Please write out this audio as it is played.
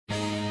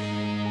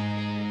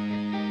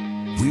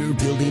We're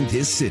building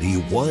this city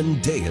one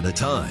day at a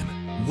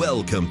time.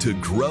 Welcome to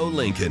Grow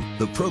Lincoln,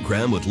 the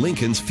program with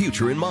Lincoln's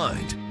future in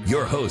mind.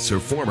 Your hosts are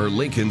former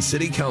Lincoln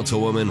City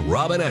Councilwoman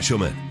Robin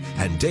Eshelman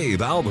and Dave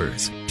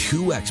Albers,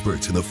 two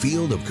experts in the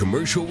field of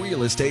commercial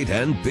real estate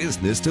and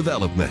business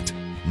development.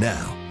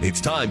 Now, it's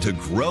time to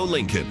Grow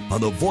Lincoln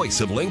on the voice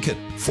of Lincoln,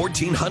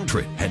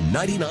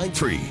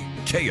 1499.3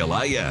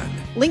 KLIN.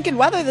 Lincoln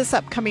weather this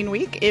upcoming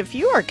week. If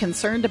you are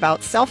concerned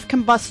about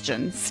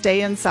self-combustion,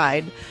 stay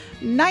inside.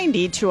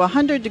 90 to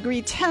 100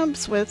 degree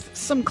temps with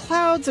some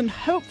clouds and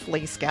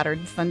hopefully scattered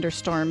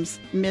thunderstorms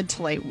mid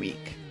to late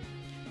week.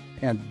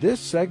 And this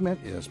segment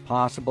is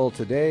possible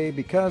today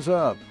because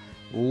of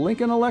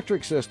Lincoln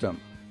Electric System,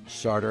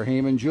 Sartor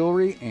Heyman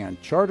Jewelry,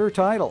 and Charter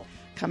Title.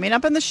 Coming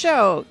up in the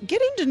show,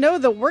 getting to know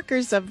the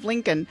workers of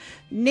Lincoln.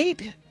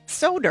 Nate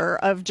Codr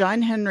of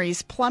John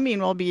Henry's Plumbing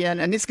will be in,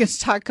 and he's going to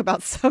talk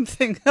about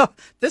something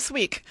this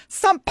week.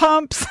 Sump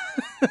pumps.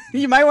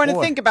 You might want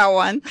to think about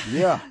one.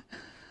 Yeah.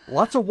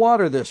 Lots of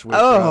water this week.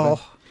 Oh,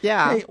 Robin.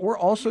 yeah. Hey, we're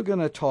also going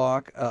to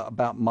talk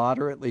about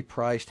moderately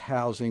priced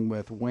housing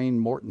with Wayne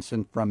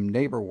Mortensen from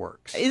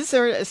NeighborWorks. Is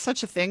there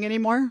such a thing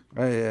anymore?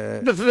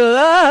 I don't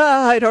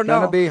know. It's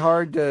going to be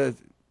hard to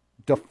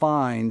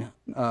define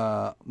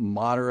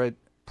moderate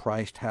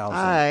priced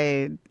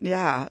housing.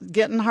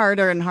 Getting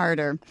harder and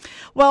harder.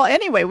 Well,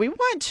 anyway, we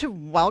want to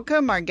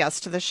welcome our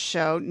guest to the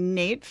show,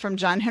 Nate from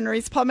John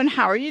Henry's Plumbing.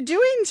 How are you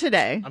doing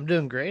today? I'm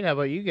doing great. How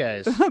about you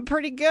guys?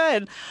 Pretty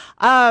good.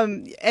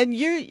 And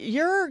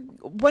you're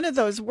one of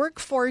those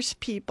workforce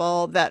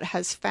people that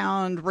has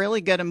found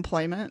really good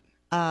employment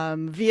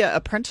via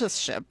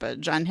apprenticeship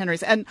at John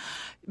Henry's. And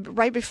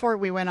right before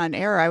we went on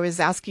air, I was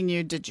asking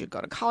you, did you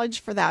go to college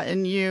for that?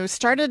 And you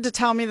started to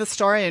tell me the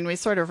story, and we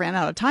sort of ran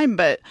out of time.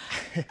 But,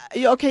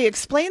 okay,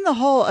 explain the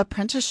whole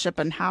apprenticeship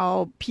and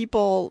how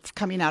people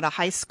coming out of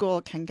high school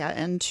can get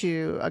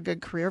into a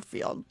good career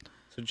field.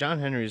 So John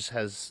Henry's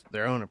has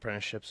their own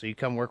apprenticeship. So you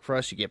come work for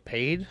us, you get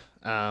paid.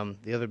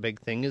 The other big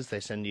thing is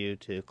they send you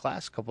to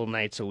class a couple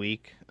nights a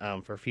week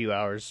for a few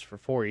hours for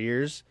 4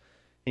 years.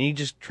 And you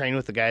just train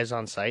with the guys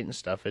on site and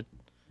stuff. It's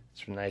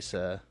nice.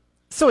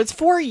 So it's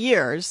 4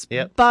 years,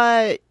 Yep.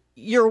 But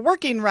you're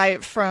working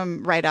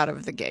right out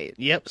of the gate.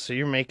 Yep. So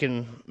you're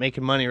making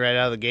money right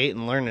out of the gate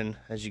and learning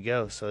as you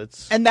go. So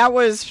And that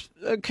was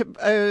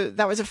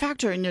a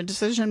factor in your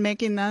decision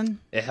making then?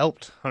 it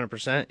helped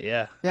 100%.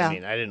 Yeah. Yeah. I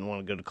mean, I didn't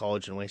want to go to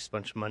college and waste a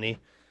bunch of money.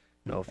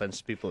 No offense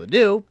to people that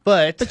do,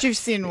 but But you've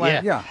seen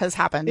what has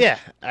happened. Yeah.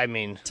 I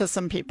mean, to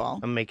some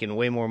people. I'm making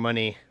way more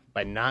money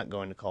by not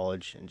going to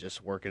college and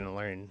just working and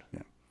learning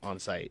on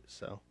site.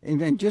 So, And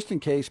then just in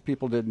case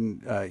people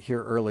didn't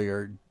hear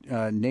earlier,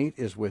 Nate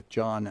is with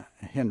John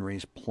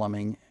Henry's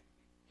Plumbing,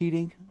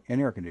 Heating,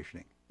 and Air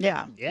Conditioning.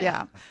 Yeah.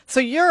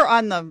 So you're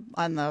on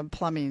the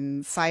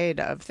plumbing side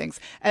of things.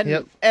 And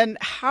Yep. and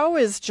how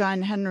is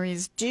John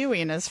Henry's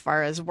doing as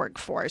far as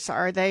workforce?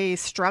 Are they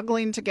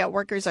struggling to get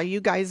workers? Are you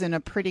guys in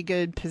a pretty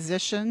good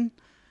position?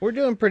 we're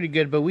doing pretty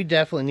good, but we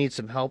definitely need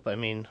some help. I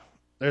mean,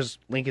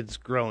 Lincoln's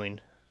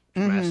growing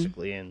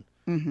drastically, and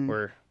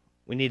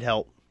we need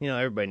help. You know,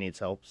 everybody needs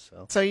help.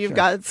 So you've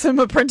got some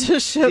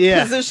apprenticeship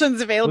positions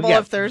available Yeah.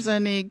 if there's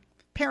any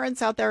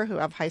parents out there who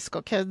have high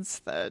school kids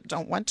that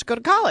don't want to go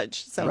to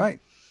college. So Right.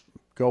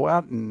 Go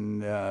out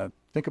and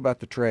think about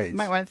the trades.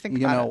 Might wanna think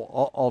you about know,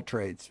 all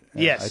trades.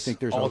 Yes, I think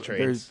there's all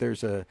trades.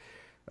 there's a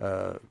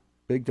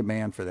big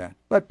demand for that,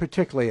 but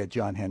particularly at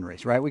John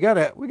Henry's, right? We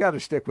gotta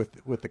stick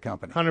with the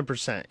company.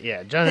 100%.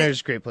 Yeah, John Henry's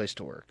a great place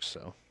to work.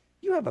 So,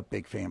 You have a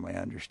big family, I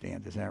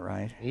understand. Is that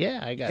right? yeah,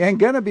 I got And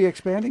gonna be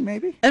expanding,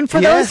 maybe? And for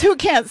those who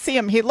can't see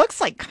him, he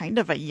looks like kind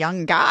of a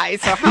young guy.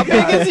 So how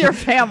big is your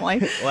family?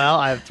 Well,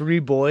 I have 3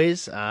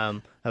 boys. I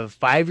have a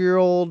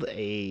 5-year-old,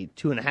 a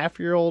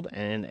 2.5-year-old,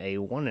 and a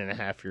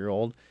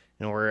 1.5-year-old.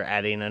 And we're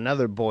adding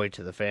another boy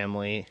to the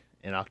family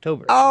in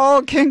October.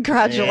 Oh,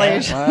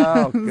 congratulations.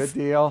 Wow, good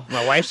deal.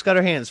 My wife's got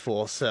her hands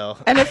full, so.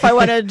 And if I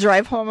want to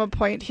drive home a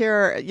point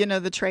here, you know,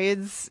 the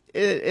trades,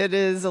 it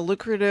is a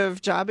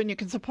lucrative job, and you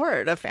can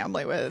support a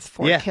family with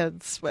 4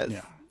 kids with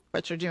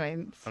what you're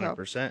doing. So.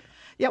 100%.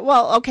 Yeah,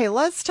 well, okay,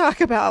 let's talk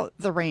about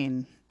the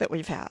rain that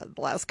we've had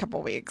the last couple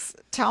of weeks.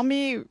 Tell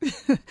me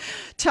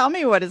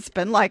what it's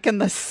been like in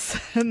the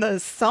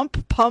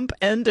sump pump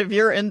end of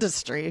your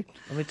industry.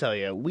 Let me tell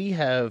you, we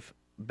have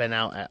been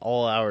out at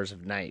all hours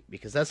of night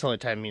because that's the only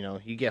time,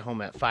 you get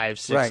home at 5,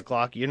 6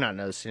 o'clock. You're not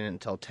noticing it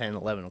until 10,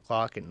 11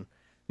 o'clock. And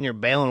you're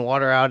bailing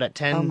water out at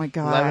 10,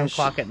 11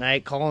 o'clock at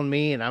night, calling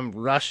me, and I'm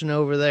rushing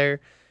over there.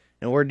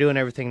 And we're doing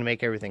everything to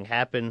make everything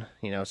happen.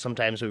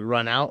 Sometimes we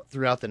run out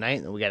throughout the night,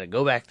 and then we got to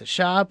go back to the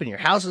shop, and your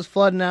house is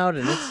flooding out,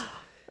 and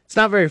it's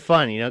not very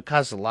fun. It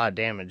causes a lot of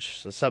damage.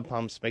 So sub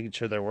pumps, making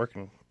sure they're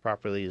working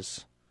properly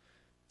it's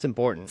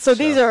important. So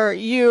these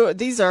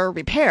are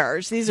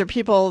repairs. These are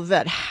people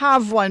that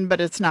have one,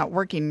 but it's not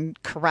working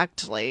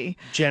correctly.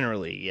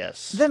 Generally,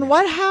 yes. Then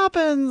what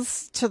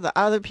happens to the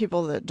other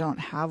people that don't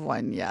have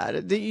one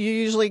yet? Do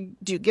you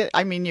get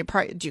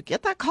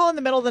that call in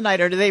the middle of the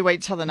night, or do they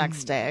wait till the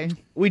next day?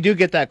 We do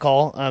get that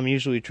call.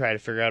 Usually we try to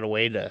figure out a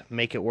way to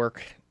make it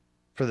work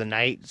for the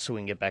night so we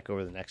can get back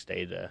over the next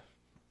day to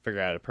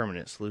figure out a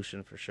permanent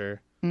solution for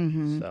sure.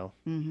 So,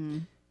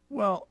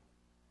 well,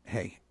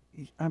 hey,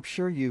 I'm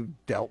sure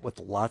you've dealt with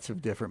lots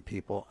of different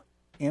people,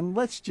 and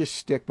let's just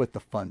stick with the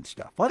fun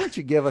stuff. Why don't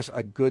you give us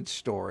a good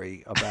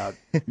story about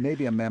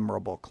maybe a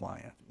memorable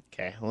client?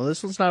 Okay, well,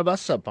 this one's not about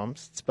sub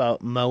pumps. It's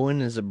about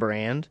Moen as a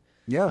brand.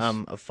 Yes.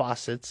 Of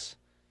faucets.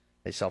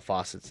 They sell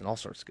faucets and all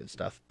sorts of good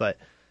stuff. But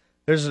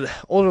there's an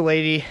older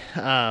lady.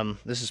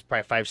 This is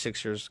probably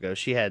 5-6 years ago.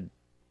 She had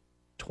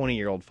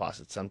 20-year-old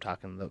faucets. I'm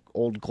talking the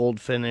old gold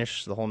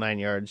finish, the whole 9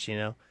 yards, you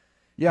know.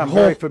 Yeah, I'm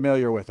very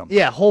familiar with them.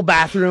 Yeah, whole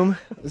bathroom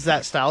is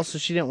that style. So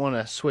she didn't want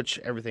to switch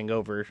everything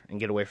over and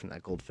get away from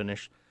that gold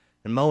finish.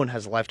 And Moen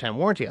has a lifetime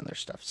warranty on their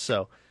stuff.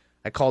 So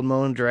I called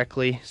Moen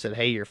directly, said,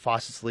 hey, your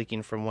faucet's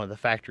leaking from one of the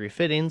factory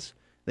fittings.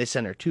 They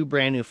sent her 2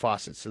 brand new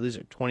faucets. So these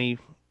are 20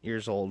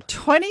 years old.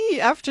 20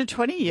 after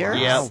 20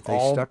 years? Wow,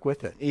 they stuck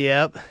with it.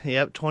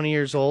 Yep, 20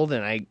 years old.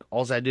 And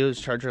all I do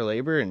is charge her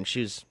labor, and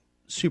she's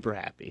super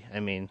happy. I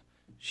mean,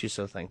 she's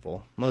so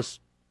thankful. Most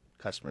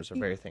customers are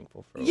very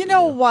thankful for You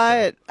know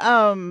what?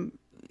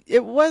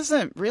 It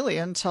wasn't really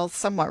until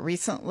somewhat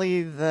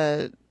recently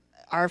that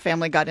our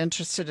family got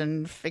interested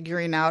in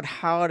figuring out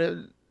how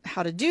to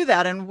do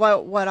that. And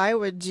what I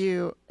would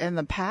do in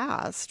the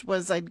past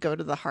was I'd go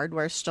to the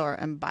hardware store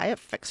and buy a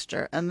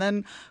fixture and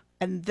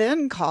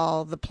then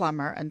call the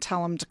plumber and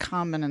tell him to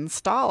come and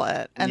install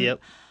it. And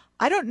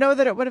I don't know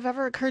that it would have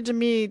ever occurred to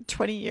me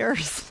 20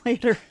 years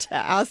later to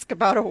ask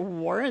about a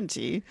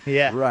warranty.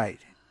 Yeah. Right.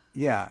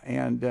 Yeah.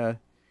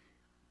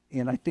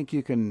 And I think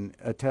you can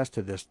attest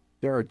to this.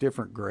 There are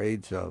different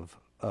grades of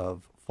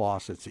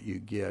faucets that you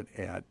get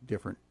at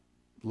different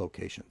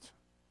locations.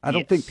 I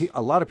don't think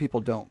a lot of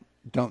people don't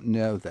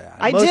know that.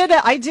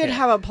 I did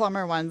have a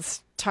plumber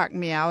once talk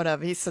me out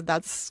of. He said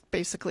that's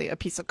basically a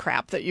piece of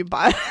crap that you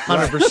buy.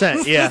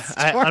 100%. Yeah.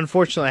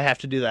 Unfortunately, I have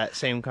to do that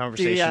same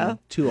conversation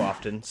too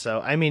often.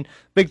 So, I mean,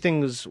 big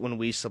thing is when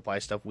we supply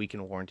stuff, we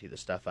can warranty the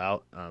stuff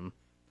out.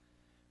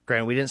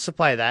 Granted, we didn't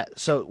supply that.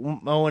 So,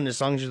 Moen, as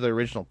long as you're the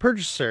original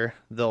purchaser,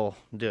 they'll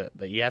do it.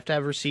 But you have to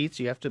have receipts.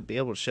 You have to be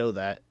able to show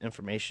that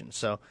information.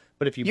 So,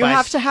 but if you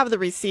have to have the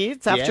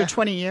receipts after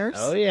 20 years?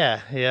 Oh,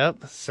 yeah.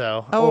 Yep.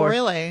 So. Oh,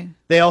 really?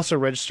 They also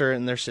register it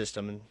in their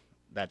system and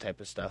that type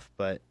of stuff.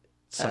 But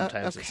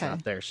sometimes it's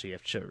not there, so you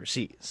have to show a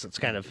receipt. So it's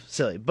kind of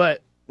silly.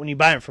 But when you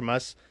buy them from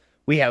us,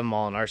 we have them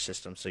all in our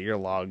system. So you're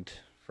logged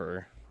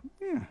for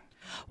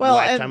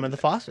lifetime of the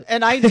faucet.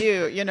 And I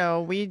do,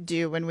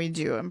 when we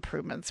do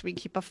improvements, we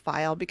keep a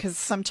file because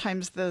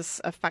sometimes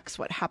this affects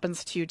what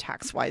happens to you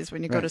tax-wise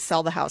when you go to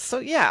sell the house. So,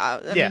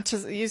 I mean,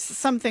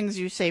 some things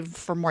you save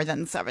for more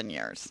than 7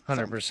 years.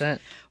 100%. So.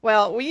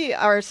 Well, we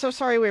are so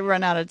sorry we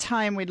run out of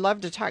time. We'd love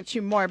to talk to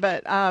you more,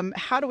 but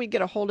how do we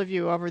get a hold of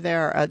you over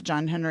there at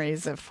John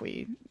Henry's if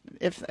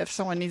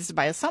someone needs to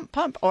buy a sump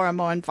pump or a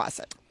Moen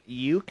faucet?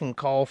 You can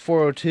call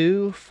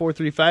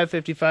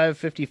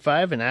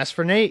 402-435-5555 and ask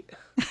for Nate.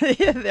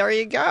 There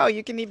you go.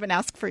 You can even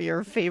ask for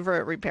your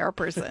favorite repair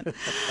person.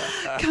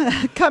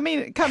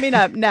 Coming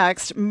up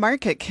next,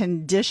 market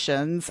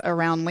conditions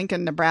around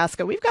Lincoln,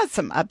 Nebraska. We've got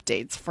some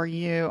updates for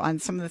you on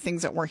some of the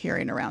things that we're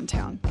hearing around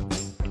town.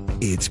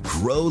 It's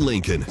Grow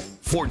Lincoln,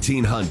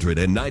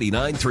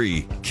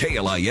 1499.3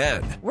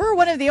 KLIN. We're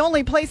one of the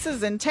only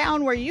places in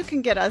town where you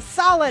can get a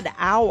solid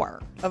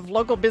hour of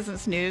local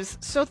business news.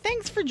 So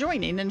thanks for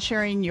joining and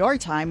sharing your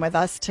time with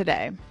us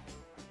today.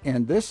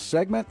 And this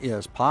segment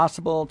is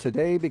possible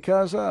today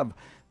because of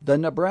the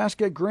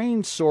Nebraska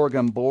Grain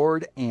Sorghum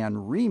Board and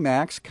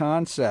Remax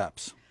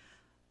Concepts.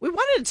 We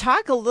wanted to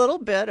talk a little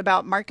bit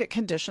about market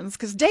conditions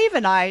because Dave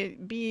and I,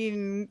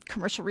 being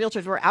commercial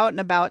realtors, we're out and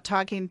about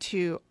talking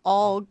to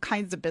all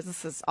kinds of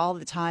businesses all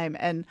the time.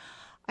 And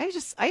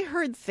I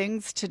heard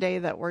things today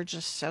that were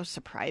just so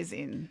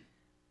surprising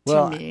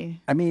to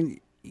me. I mean,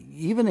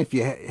 even if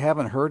you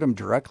haven't heard them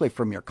directly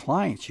from your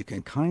clients, you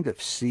can kind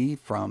of see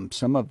from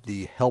some of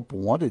the help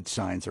wanted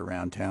signs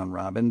around town,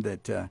 Robin,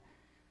 that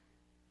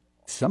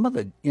some of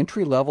the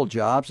entry-level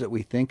jobs that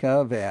we think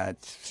of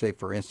at, say,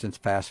 for instance,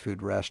 fast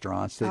food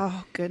restaurants. That,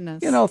 oh,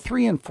 goodness.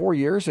 3 and 4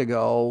 years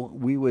ago,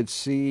 we would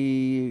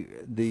see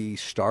the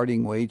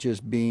starting wages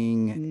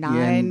being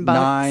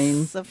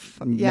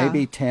 $9,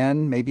 maybe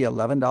 $10, maybe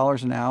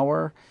 $11 an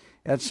hour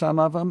at some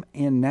of them.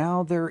 And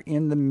now they're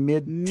in the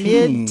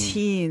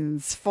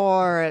mid-teens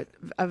for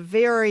a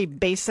very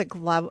basic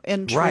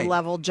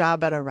entry-level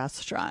job at a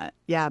restaurant.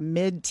 Yeah,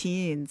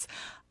 mid-teens.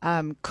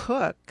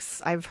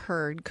 Cooks, I've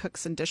heard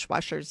cooks and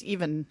dishwashers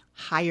even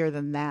higher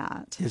than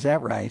that. Is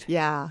that right?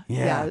 Yeah.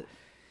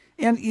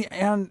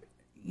 And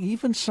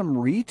even some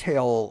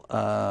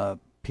retail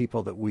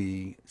people that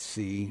we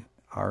see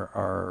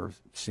are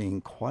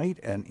seeing quite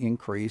an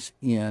increase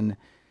in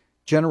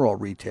general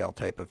retail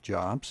type of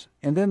jobs.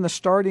 And then the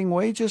starting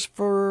wages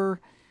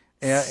for,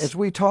 as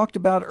we talked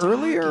about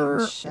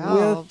earlier,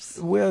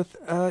 with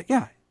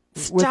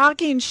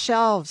stocking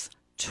shelves,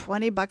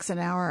 $20 an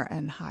hour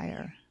and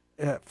higher.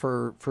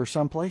 For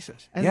some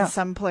places. In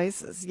some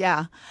places,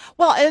 yeah.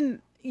 Well,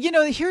 and,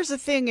 Here's the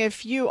thing.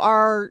 If you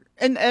are,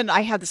 and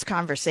I had this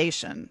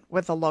conversation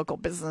with a local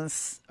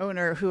business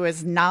owner who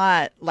is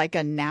not like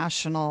a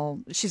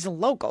national, she's a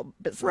local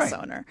business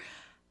owner.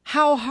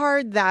 How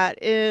hard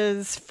that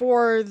is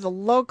for the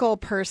local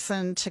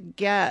person to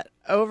get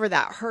over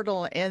that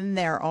hurdle in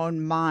their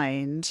own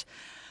mind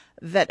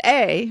that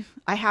A,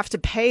 I have to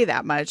pay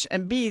that much,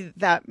 and B,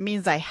 that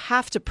means I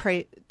have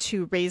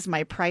to raise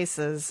my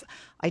prices.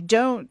 I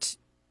don't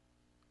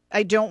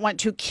want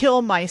to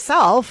kill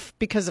myself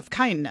because of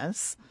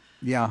kindness.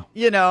 Yeah.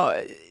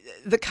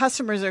 The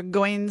customers are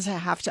going to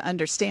have to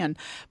understand.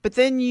 But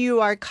then you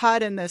are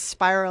caught in this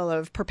spiral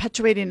of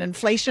perpetuating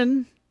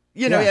inflation,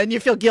 and you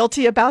feel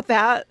guilty about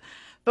that.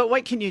 But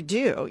what can you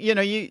do?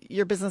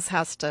 Your business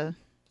has to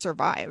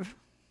survive.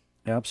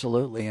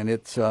 Absolutely. And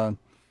it's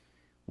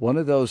one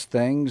of those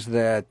things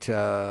that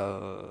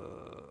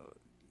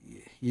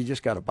you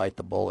just got to bite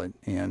the bullet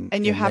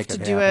and you have to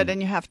do it,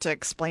 and you have to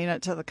explain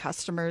it to the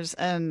customers.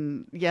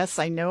 And yes,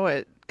 I know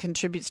it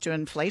contributes to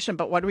inflation,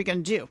 but what are we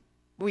going to do?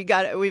 We've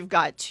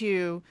got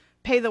to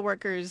pay the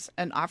workers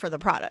and offer the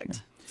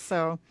product.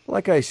 So,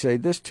 like I say,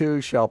 this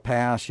too shall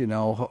pass. At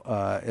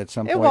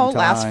some point it won't in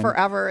time. last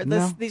forever.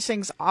 These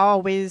things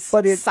always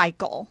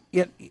cycle.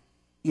 It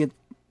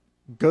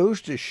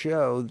goes to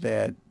show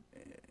that,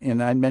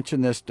 and I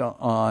mentioned this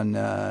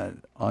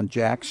on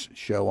Jack's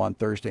show on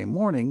Thursday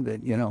morning,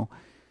 that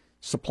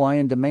supply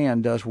and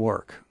demand does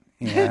work.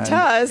 It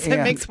does. It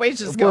makes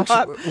wages go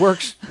up.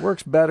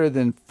 Works better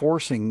than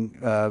forcing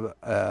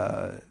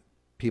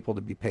people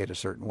to be paid a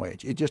certain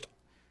wage. It just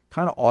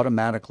kind of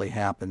automatically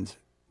happens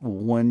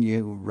when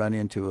you run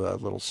into a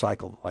little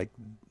cycle like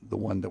the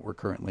one that we're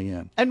currently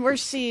in. And we're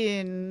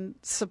seeing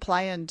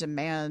supply and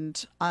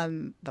demand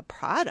on the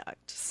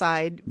product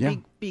side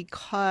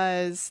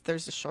because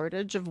there's a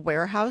shortage of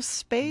warehouse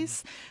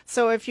space.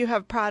 So if you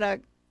have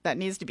product that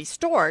needs to be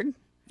stored,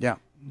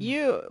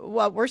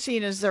 what we're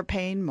seeing is they're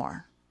paying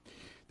more.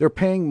 They're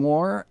paying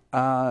more.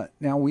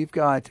 Now we've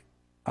got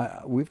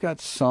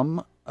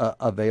some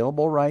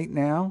available right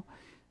now,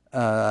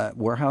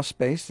 warehouse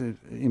space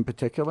in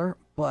particular,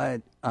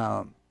 but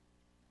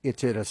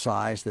it's at a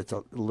size that's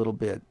a little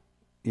bit,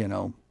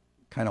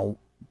 kind of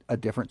a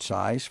different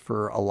size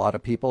for a lot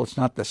of people. It's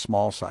not the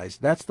small size.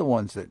 That's the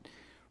ones that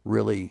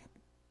really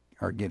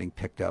are getting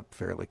picked up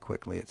fairly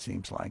quickly, it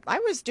seems like. I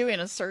was doing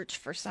a search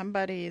for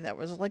somebody that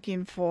was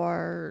looking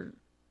for,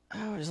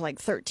 it was like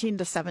 13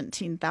 to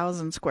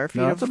 17,000 square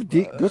feet of a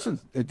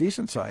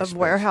decent size of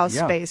warehouse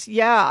space.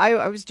 Yeah,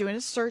 I was doing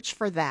a search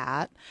for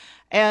that.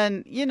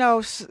 And,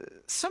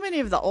 so many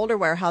of the older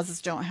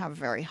warehouses don't have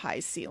very high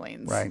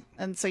ceilings. Right.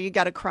 And so you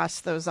got to cross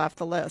those off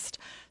the list.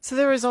 So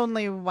there was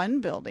only one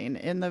building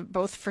in the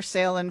both for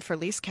sale and for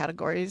lease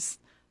categories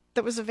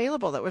that was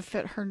available that would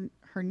fit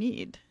her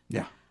need.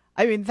 Yeah.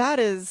 I mean, that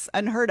is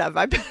unheard of.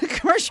 I've been a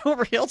commercial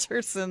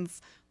realtor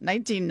since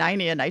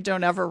 1990, and I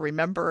don't ever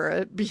remember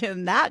it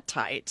being that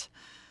tight.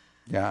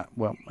 Yeah,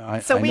 well, I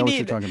know what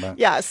you're talking about.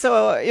 Yeah,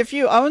 so if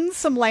you own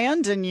some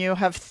land and you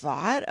have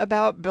thought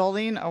about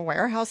building a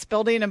warehouse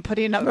building and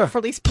putting up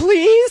for lease,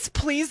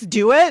 please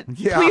do it.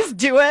 Yeah. Please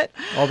do it.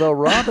 Although,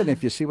 Robin,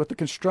 if you see what the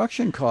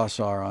construction costs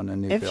are on a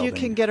new building. If you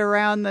can get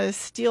around the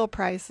steel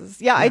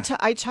prices. Yeah.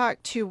 I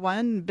talked to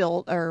one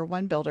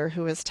builder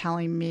who was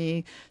telling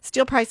me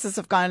steel prices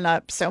have gone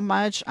up so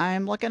much,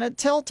 I'm looking at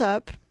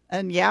tilt-up.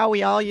 And yeah,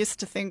 we all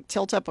used to think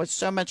tilt-up was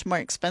so much more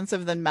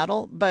expensive than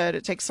metal, but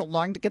it takes so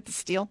long to get the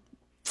steel.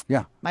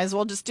 Yeah. Might as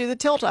well just do the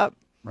tilt-up.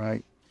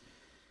 Right.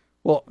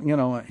 Well,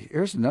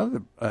 here's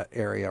another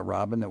area,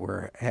 Robin, that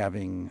we're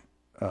having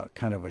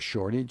kind of a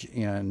shortage,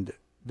 and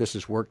this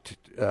has worked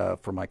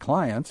for my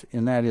clients,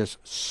 and that is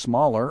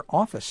smaller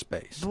office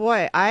space.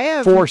 Boy, I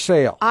have... For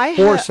sale. I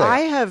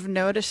have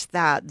noticed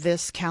that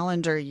this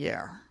calendar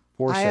year.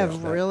 For sale. I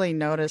have really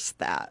noticed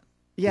that.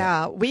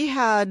 Yeah, we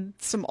had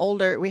an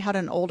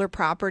older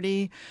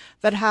property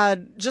that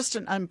had just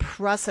an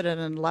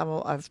unprecedented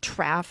level of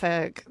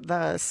traffic.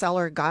 The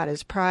seller got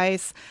his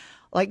price.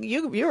 Like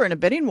you were in a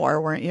bidding war,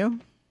 weren't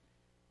you?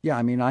 Yeah,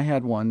 I mean, I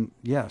had one,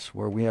 yes,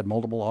 where we had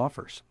multiple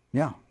offers.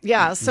 Yeah.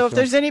 Yeah, so if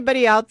there's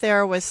anybody out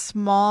there with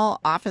small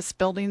office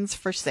buildings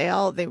for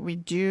sale, we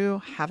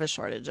do have a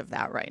shortage of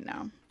that right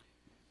now.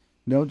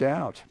 No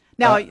doubt.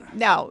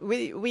 Now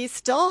we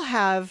still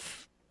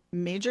have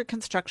major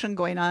construction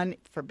going on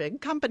for big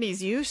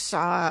companies. You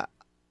saw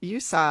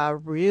a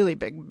really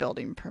big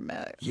building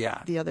permit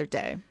the other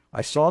day.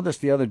 I saw this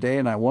the other day,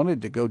 and I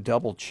wanted to go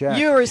double check.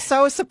 You were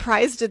so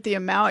surprised at the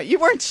amount. You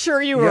weren't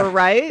sure you were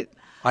right.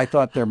 I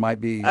thought there might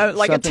be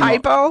like a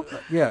typo.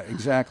 Yeah,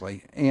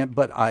 exactly.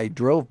 But I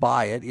drove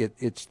by it.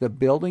 It's the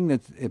building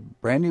that's a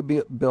brand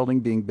new building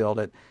being built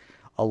at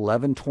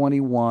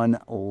 1121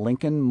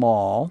 Lincoln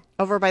Mall.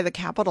 Over by the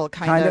Capitol,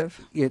 kind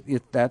of.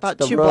 That's about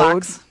the 2 road.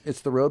 blocks.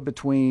 It's the road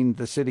between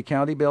the city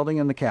county building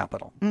and the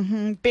Capitol.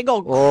 Mm-hmm. Big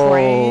old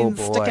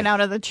cranes sticking out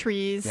of the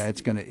trees. Yeah,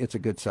 it's a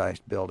good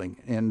sized building.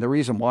 And the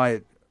reason why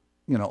it,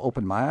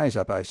 opened my eyes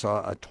up, I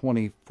saw a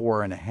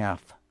 $24.5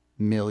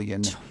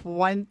 million.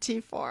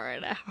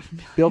 24.5 million.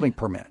 Building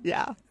permit.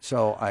 Yeah.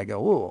 So I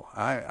go, ooh,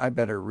 I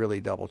better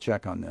really double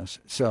check on this.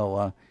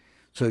 So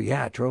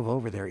yeah, I drove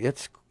over there.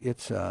 It's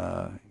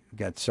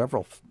got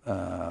several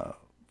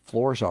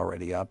floors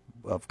already up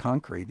of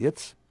concrete.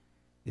 It's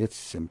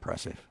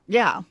impressive.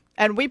 Yeah.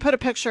 And we put a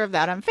picture of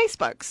that on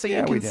Facebook so you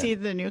we can did. see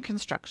the new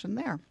construction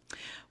there.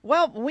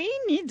 Well, we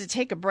need to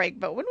take a break,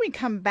 but when we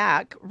come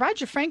back,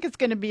 Roger Frank is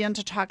going to be in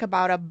to talk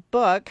about a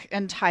book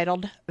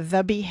entitled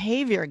The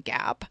Behavior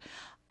Gap.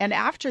 And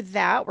after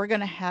that, we're going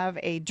to have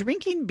a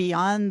Drinking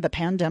Beyond the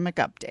Pandemic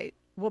update.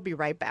 We'll be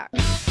right back.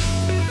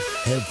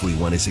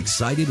 Everyone is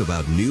excited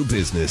about new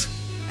business,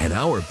 and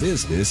our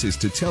business is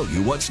to tell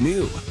you what's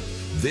new.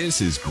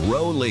 This is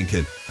Grow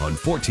Lincoln on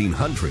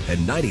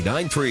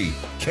 1499.3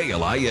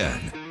 KLIN.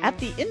 At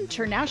the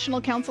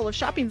International Council of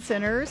Shopping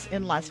Centers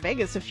in Las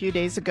Vegas a few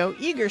days ago,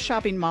 eager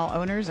shopping mall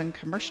owners and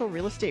commercial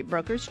real estate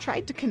brokers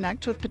tried to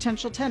connect with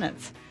potential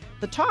tenants.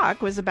 The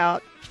talk was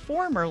about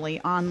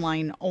formerly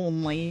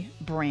online-only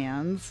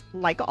brands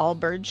like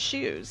Allbirds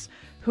Shoes,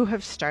 who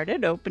have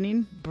started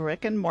opening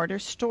brick-and-mortar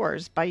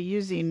stores by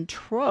using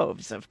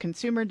troves of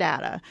consumer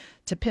data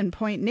to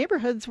pinpoint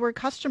neighborhoods where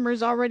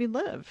customers already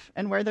live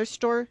and where their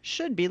store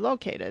should be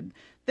located.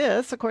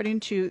 This, according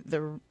to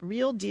the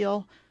Real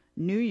Deal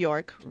New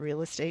York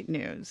Real Estate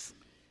News.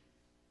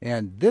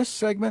 And this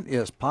segment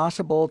is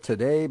possible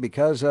today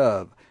because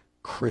of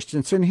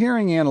Christensen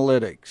Hearing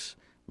Analytics,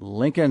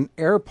 Lincoln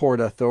Airport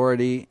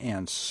Authority,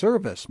 and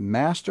Service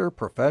Master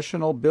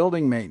Professional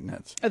Building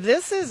Maintenance.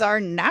 This is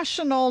our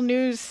national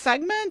news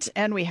segment,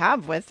 and we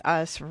have with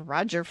us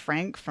Roger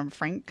Frank from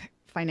Frank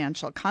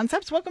Financial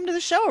Concepts. Welcome to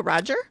the show,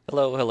 Roger.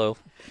 Hello.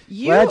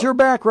 Glad you're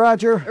back,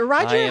 Roger.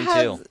 Roger I am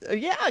too.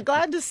 Yeah,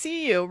 glad to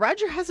see you.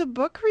 Roger has a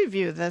book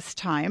review this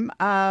time.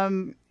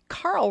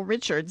 Carl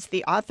Richards,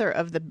 the author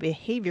of The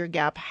Behavior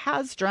Gap,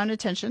 has drawn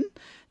attention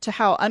to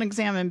how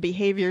unexamined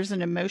behaviors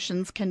and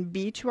emotions can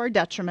be to our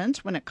detriment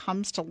when it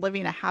comes to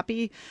living a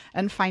happy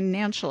and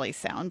financially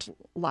sound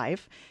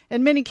life.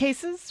 In many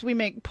cases, we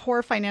make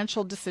poor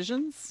financial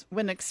decisions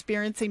when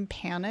experiencing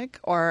panic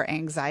or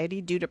anxiety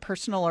due to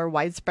personal or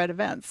widespread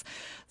events.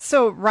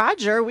 So,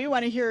 Roger, we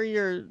want to hear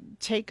your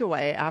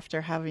takeaway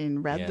after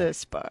having read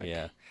this book.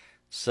 Yeah.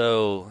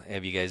 So,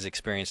 have you guys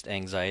experienced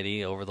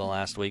anxiety over the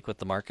last week with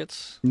the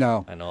markets?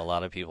 No. I know a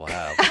lot of people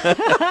have.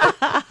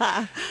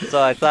 So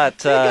I thought...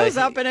 it goes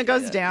up and it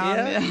goes down.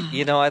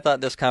 Yeah. I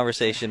thought this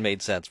conversation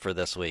made sense for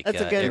this week.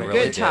 That's a good, really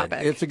good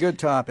topic. It's a good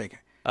topic.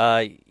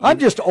 I'm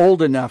just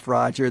old enough,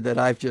 Roger, that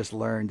I've just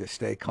learned to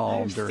stay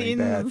calm during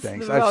bad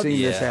things. I've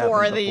seen this happen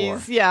four before.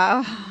 of these,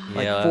 yeah.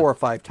 Like 4 or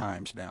 5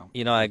 times now.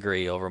 I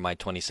agree. Over my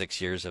 26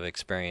 years of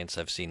experience,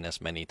 I've seen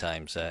this many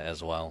times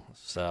as well.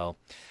 So...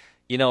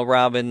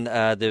 Robin,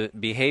 the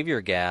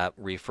behavior gap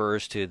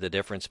refers to the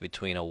difference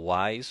between a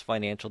wise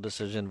financial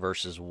decision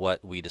versus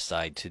what we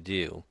decide to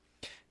do.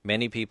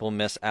 Many people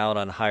miss out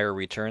on higher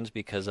returns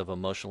because of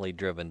emotionally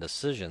driven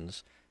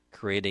decisions,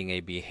 creating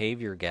a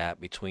behavior gap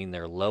between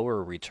their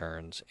lower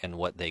returns and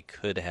what they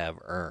could have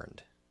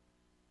earned.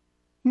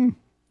 Would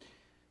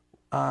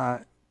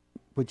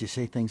you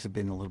say things have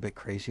been a little bit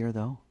crazier,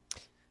 though?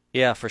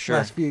 Yeah, for sure.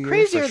 Last few years?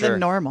 Crazier For sure.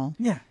 than normal.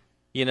 Yeah.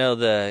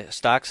 The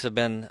stocks have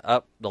been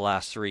up the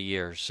last 3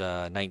 years,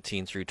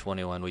 19 through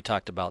 21. We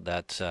talked about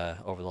that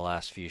over the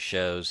last few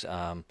shows.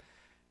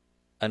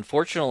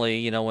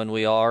 Unfortunately, when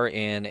we are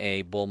in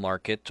a bull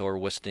market or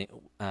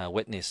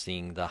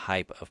witnessing the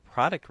hype of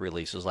product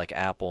releases like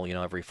Apple,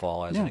 every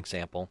fall as an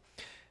example,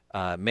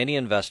 many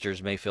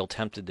investors may feel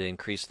tempted to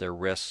increase their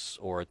risks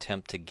or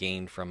attempt to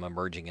gain from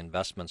emerging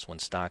investments when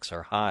stocks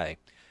are high.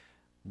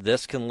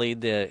 This can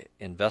lead to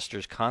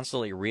investors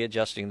constantly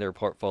readjusting their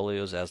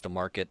portfolios as the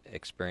market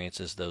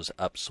experiences those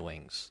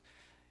upswings.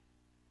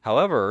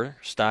 However,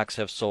 stocks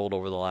have sold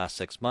over the last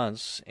 6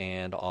 months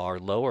and are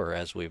lower,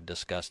 as we've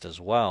discussed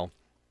as well.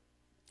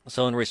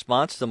 So in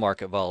response to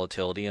market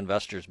volatility,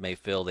 investors may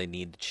feel they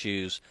need to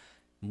choose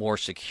more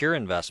secure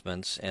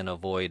investments and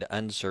avoid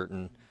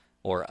uncertain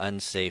or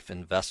unsafe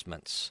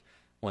investments.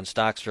 When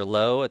stocks are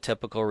low, a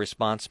typical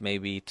response may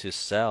be to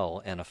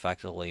sell and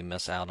effectively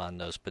miss out on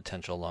those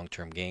potential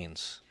long-term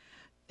gains.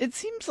 It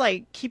seems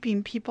like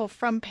keeping people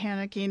from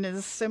panicking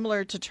is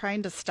similar to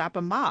trying to stop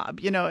a mob.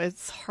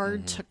 It's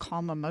hard to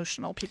calm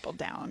emotional people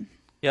down.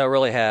 Yeah, it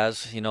really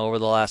has. Over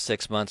the last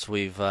 6 months,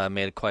 we've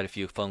made quite a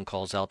few phone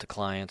calls out to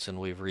clients, and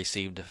we've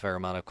received a fair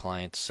amount of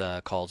clients'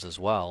 calls as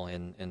well.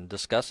 And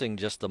discussing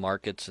just the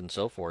markets and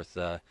so forth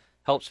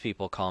helps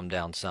people calm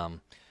down some.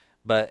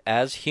 But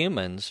as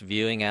humans,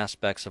 viewing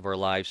aspects of our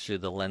lives through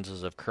the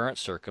lenses of current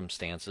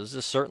circumstances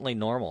is certainly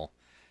normal.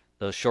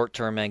 Though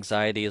short-term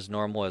anxiety is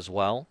normal as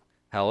well.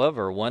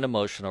 However, one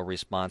emotional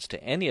response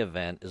to any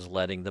event is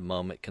letting the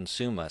moment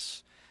consume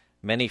us.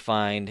 Many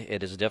find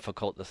it is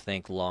difficult to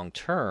think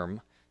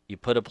long-term. You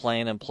put a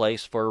plan in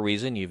place for a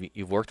reason.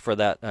 You've worked for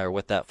that or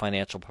with that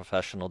financial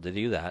professional to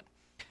do that.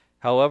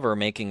 However,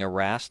 making a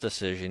rash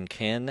decision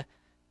can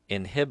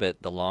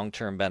inhibit the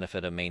long-term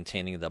benefit of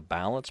maintaining the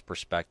balanced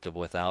perspective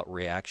without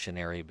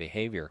reactionary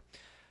behavior.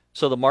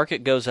 So the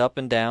market goes up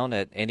and down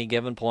at any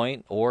given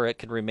point, or it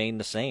could remain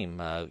the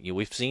same.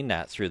 We've seen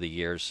that through the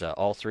years,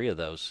 all three of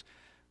those.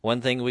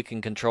 One thing we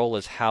can control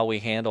is how we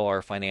handle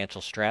our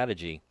financial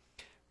strategy,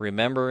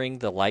 remembering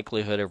the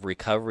likelihood of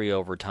recovery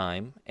over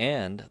time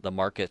and the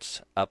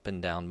market's up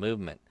and down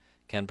movement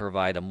can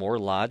provide a more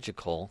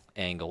logical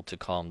angle to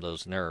calm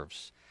those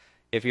nerves.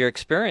 If you're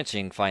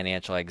experiencing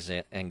financial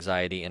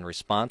anxiety in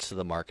response to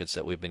the markets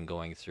that we've been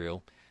going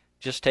through,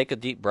 just take a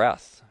deep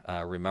breath.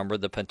 Remember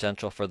the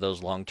potential for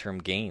those long-term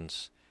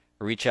gains.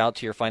 Reach out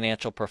to your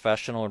financial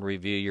professional and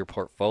review your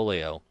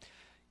portfolio.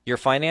 Your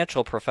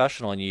financial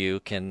professional and you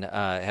can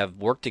have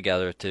worked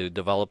together to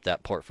develop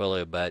that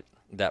portfolio, but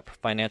that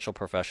financial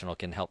professional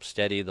can help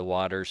steady the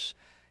waters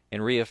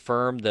and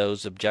reaffirm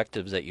those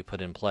objectives that you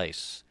put in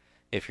place.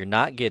 If you're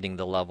not getting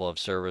the level of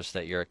service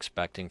that you're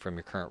expecting from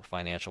your current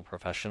financial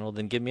professional,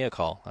 then give me a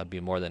call. I'd be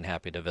more than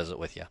happy to visit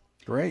with you.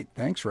 Great.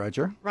 Thanks,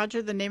 Roger.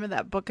 Roger, the name of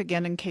that book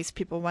again, in case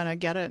people want to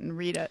get it and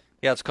read it.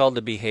 Yeah, it's called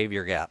The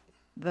Behavior Gap.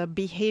 The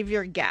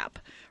Behavior Gap.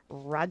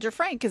 Roger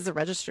Frank is the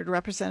registered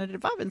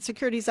representative of and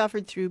securities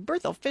offered through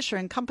Berthel Fisher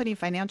and Company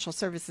Financial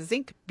Services,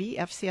 Inc.,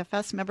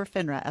 BFCFS, member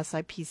FINRA,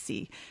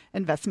 SIPC.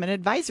 Investment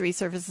advisory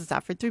services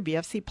offered through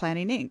BFC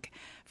Planning, Inc.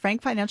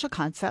 Frank Financial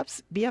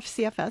Concepts,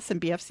 BFCFS, and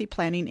BFC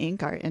Planning,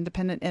 Inc. are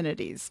independent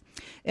entities.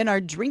 In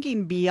our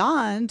Drinking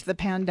Beyond the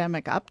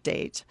Pandemic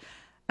update,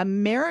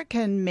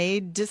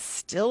 American-made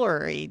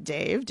distillery,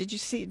 Dave. Did you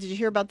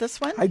hear about this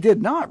one? I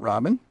did not,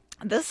 Robin.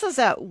 This is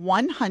at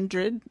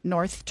 100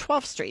 North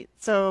 12th Street.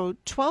 So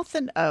 12th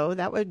and O,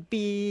 that would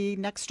be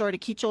next door to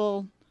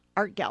Keachel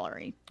Art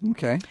Gallery.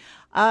 Okay.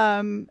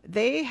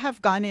 They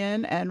have gone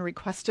in and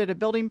requested a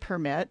building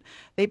permit.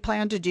 They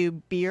plan to do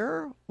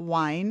beer,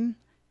 wine,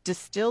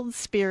 distilled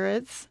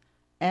spirits,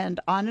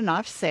 and on and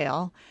off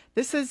sale.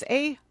 This is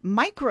a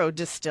micro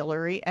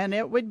distillery, and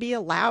it would be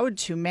allowed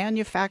to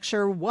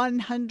manufacture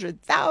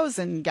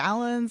 100,000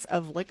 gallons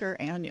of liquor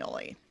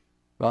annually.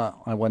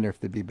 Well, I wonder if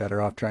they'd be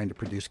better off trying to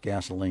produce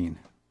gasoline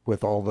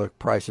with all the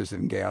prices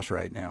in gas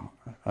right now.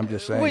 I'm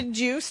just saying. Would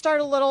you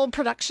start a little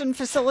production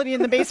facility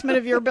in the basement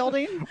of your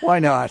building? Why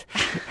not?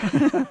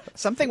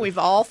 Something we've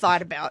all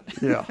thought about.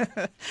 Yeah.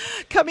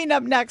 Coming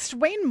up next,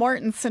 Wayne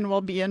Mortensen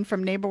will be in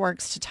from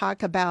NeighborWorks to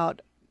talk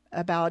about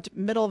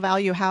middle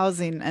value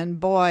housing.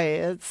 And boy,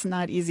 it's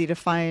not easy to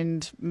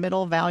find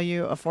middle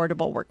value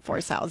affordable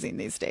workforce housing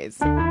these days.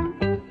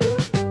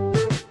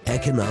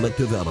 Economic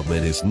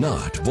development is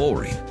not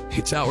boring.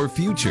 It's our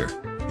future.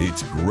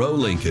 It's Grow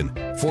Lincoln,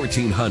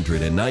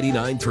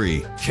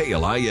 1499.3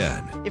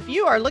 KLIN. If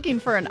you are looking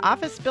for an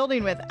office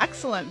building with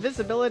excellent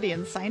visibility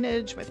and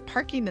signage with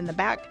parking in the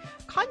back,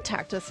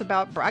 contact us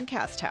about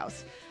Broadcast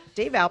House.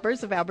 Dave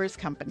Albers of Albers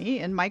Company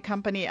and my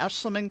company,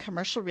 Eshelman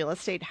Commercial Real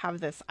Estate, have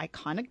this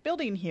iconic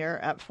building here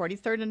at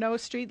 43rd and O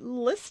Street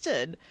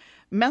listed.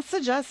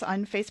 Message us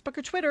on Facebook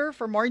or Twitter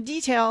for more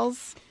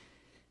details.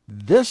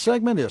 This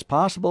segment is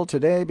possible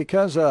today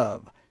because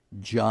of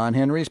John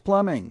Henry's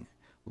Plumbing,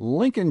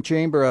 Lincoln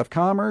Chamber of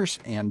Commerce,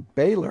 and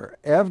Baylor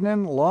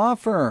Evnen Law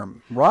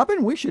Firm.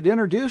 Robin, we should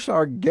introduce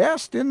our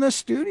guest in the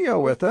studio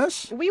with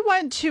us. We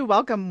want to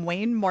welcome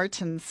Wayne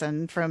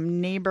Mortensen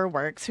from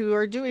NeighborWorks, who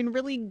are doing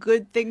really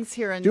good things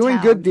here in town. Doing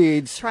good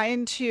deeds.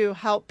 Trying to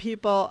help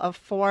people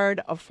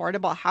afford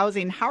affordable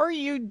housing. How are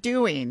you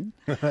doing?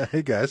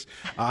 Hey, guys.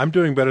 I'm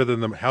doing better than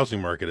the housing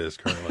market is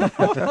currently.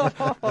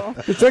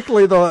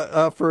 Particularly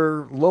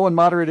for low and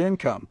moderate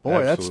income.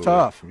 Boy, Absolutely. That's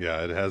tough.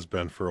 Yeah, it has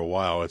been for a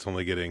while. It's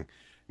only getting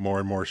more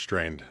and more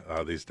strained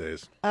these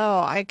days.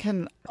 Oh, I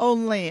can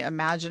only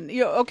imagine.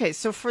 Okay,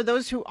 so for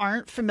those who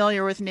aren't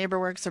familiar with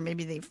NeighborWorks, or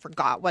maybe they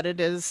forgot what it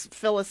is,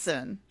 fill us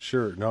in.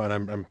 Sure. No, and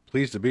I'm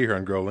pleased to be here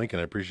on Grow Lincoln.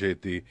 I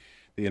appreciate the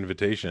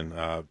invitation.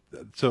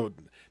 So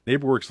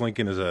NeighborWorks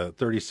Lincoln is a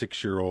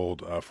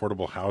 36-year-old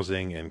affordable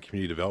housing and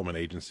community development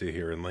agency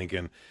here in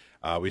Lincoln.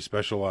 We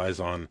specialize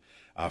on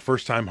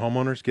first-time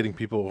homeowners, getting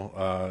people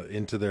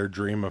into their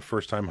dream of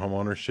first-time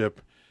homeownership,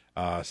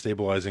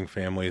 stabilizing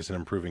families, and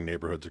improving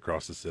neighborhoods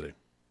across the city.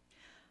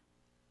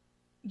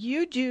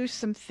 You do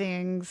some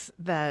things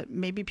that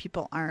maybe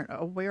people aren't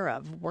aware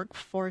of.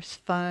 Workforce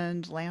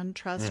fund, land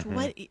trust.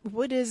 Mm-hmm.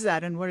 What is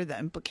that, and what are the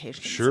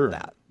implications of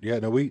that? Yeah,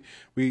 no, we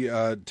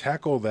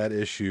tackle that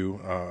issue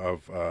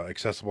of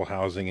accessible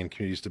housing and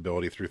community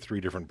stability through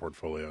three different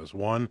portfolios.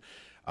 One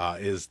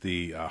is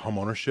the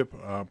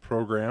homeownership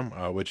program,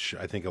 which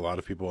I think a lot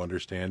of people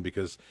understand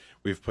because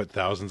we've put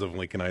thousands of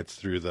Lincolnites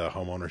through the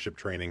homeownership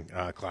training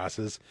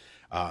classes.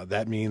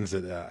 That means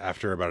that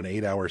after about an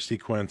 8-hour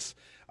sequence,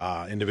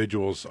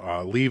 individuals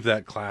leave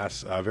that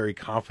class very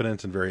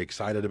confident and very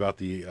excited about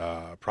the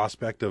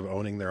prospect of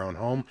owning their own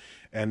home,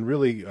 and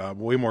really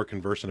way more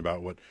conversant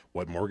about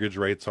what mortgage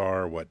rates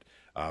are, what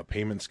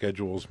payment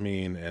schedules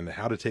mean, and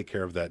how to take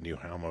care of that new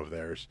home of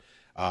theirs.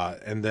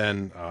 And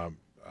then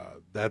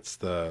that's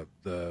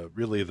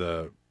really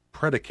the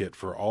predicate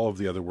for all of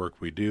the other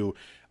work we do.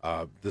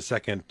 The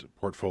second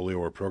portfolio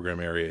or program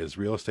area is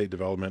real estate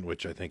development,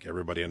 which I think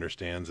everybody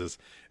understands is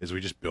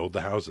we just build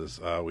the houses.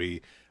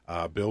 We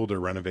build or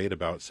renovate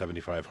about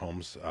 75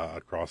 homes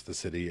across the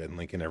city and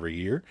Lincoln every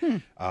year.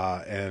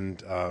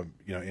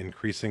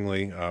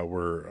 Increasingly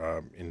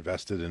we're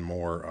invested in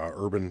more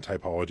urban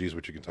typologies,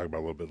 which you can talk about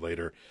a little bit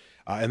later.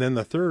 And then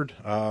the third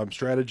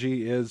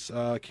strategy is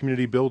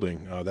community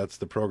building. That's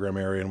the program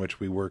area in which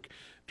we work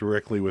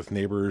directly with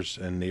neighbors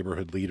and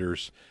neighborhood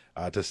leaders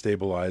to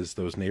stabilize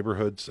those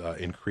neighborhoods,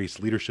 increase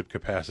leadership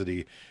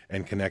capacity,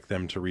 and connect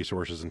them to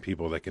resources and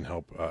people that can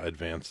help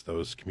advance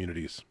those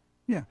communities.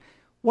 Yeah.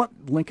 What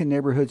Lincoln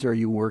neighborhoods are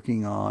you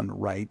working on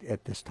right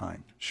at this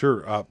time?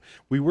 Sure.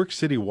 We work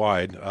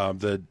citywide.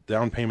 The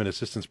down payment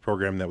assistance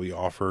program that we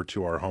offer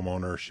to our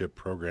homeownership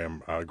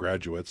program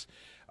graduates,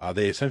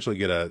 they essentially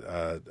get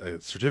a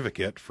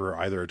certificate for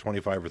either a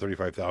 $25,000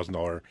 or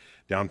 $35,000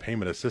 down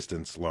payment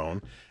assistance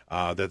loan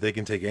that they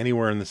can take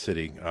anywhere in the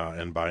city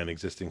and buy an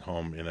existing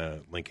home in a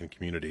Lincoln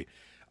community.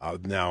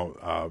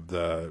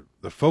 The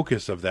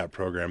focus of that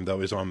program,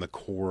 though, is on the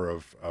core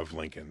of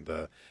Lincoln,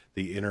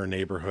 the inner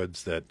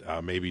neighborhoods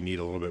that maybe need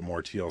a little bit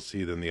more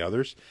TLC than the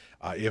others.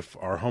 If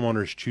our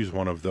homeowners choose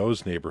one of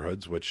those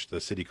neighborhoods, which the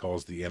city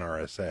calls the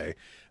NRSA,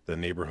 the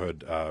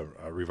Neighborhood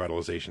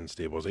Revitalization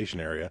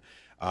Stabilization Area,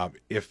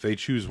 if they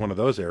choose one of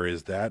those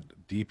areas, that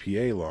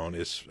DPA loan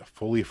is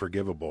fully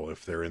forgivable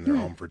if they're in their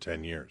home for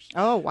 10 years.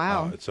 Oh,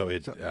 wow. So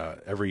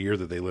every year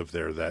that they live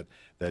there, that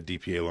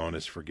DPA loan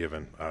is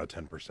forgiven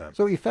 10%.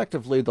 So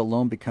effectively, the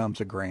loan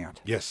becomes a grant.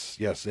 Yes.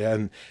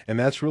 And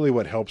that's really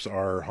what helps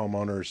our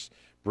homeowners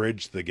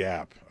bridge the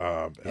gap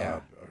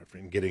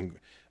in getting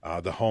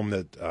the home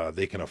that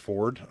they can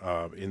afford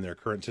in their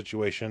current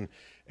situation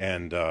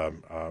and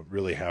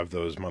really have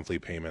those monthly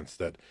payments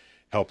that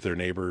help their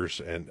neighbors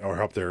or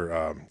help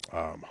their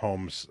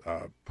homes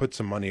put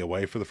some money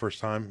away for the first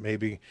time,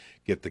 maybe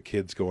get the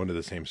kids going to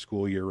the same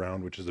school year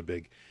round, which is a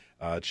big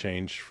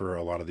change for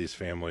a lot of these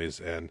families,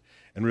 and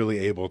really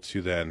able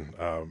to then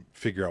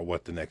figure out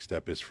what the next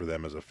step is for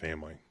them as a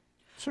family.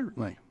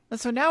 Certainly.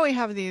 So now we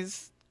have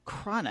these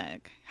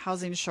chronic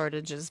housing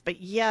shortages, but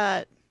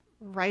yet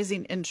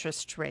rising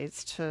interest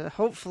rates to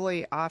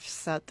hopefully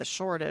offset the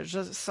shortage.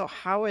 So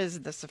how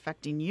is this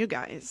affecting you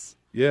guys?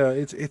 Yeah,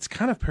 it's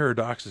kind of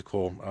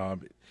paradoxical.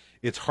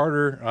 It's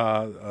harder.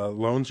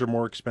 Loans are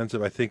more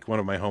expensive. I think one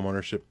of my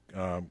homeownership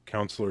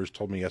counselors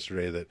told me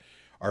yesterday that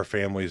our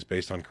families,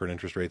 based on current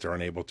interest rates, are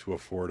unable to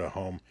afford a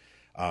home.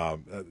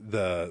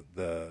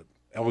 The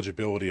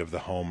eligibility of the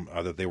home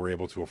that they were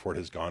able to afford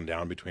has gone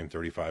down between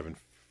 $35,000 and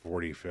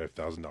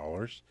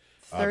 $45,000.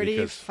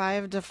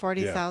 $35,000 to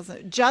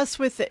 $40,000 just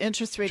with the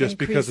interest rate just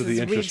increases because of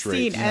the interest we've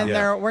rates, seen,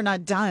 and we're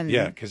not done.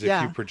 Yeah, because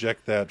if you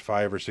project that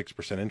 5 or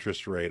 6%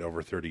 interest rate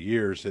over 30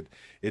 years,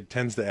 it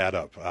tends to add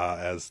up,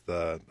 as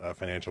the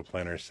financial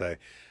planners say.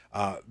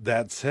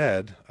 That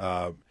said,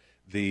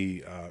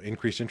 the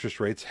increased interest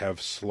rates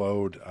have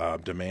slowed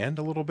demand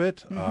a little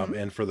bit,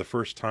 and for the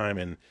first time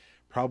in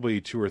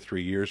probably 2 or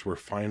 3 years, we're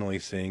finally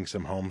seeing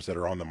some homes that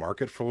are on the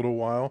market for a little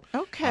while.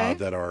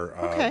 That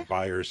our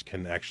buyers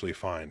can actually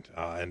find,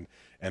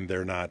 and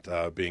they're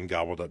not being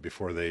gobbled up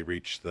before they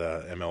reach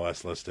the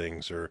MLS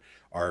listings or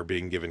are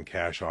being given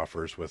cash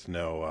offers with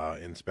no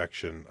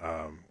inspection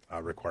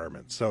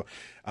requirements. So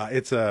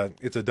it's a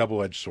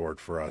double-edged sword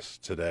for us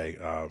today,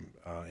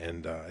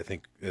 and I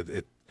think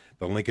the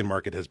Lincoln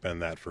market has been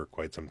that for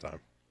quite some time.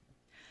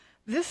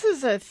 This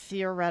is a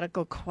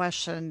theoretical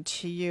question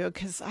to you,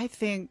 because I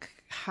think,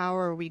 how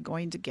are we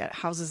going to get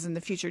houses in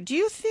the future? Do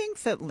you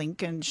think that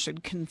Lincoln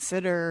should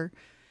consider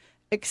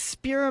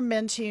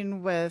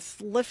experimenting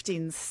with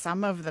lifting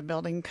some of the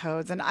building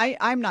codes? And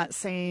I'm not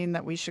saying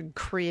that we should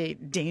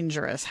create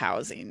dangerous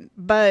housing,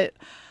 but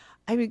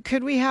I mean,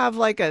 could we have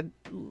like a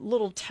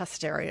little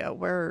test area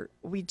where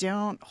we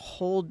don't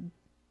hold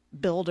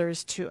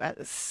builders to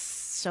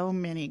so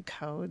many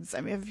codes?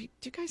 I mean, do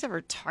you guys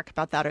ever talk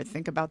about that or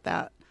think about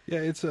that? Yeah,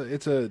 it's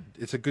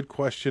a good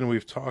question.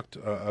 We've talked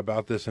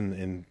about this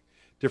in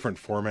different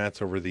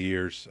formats over the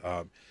years.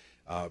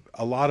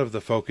 A lot of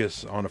the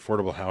focus on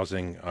affordable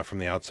housing from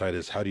the outside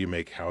is how do you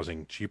make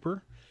housing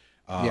cheaper?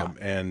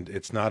 And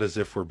it's not as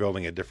if we're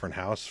building a different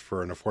house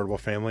for an affordable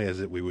family as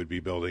we would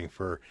be building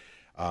for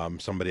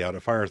somebody out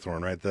at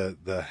Firethorn, right?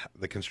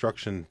 The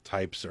construction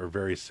types are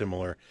very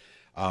similar.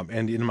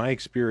 And in my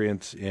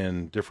experience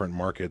in different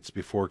markets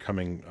before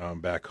coming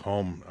back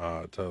home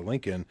to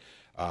Lincoln,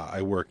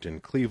 I worked in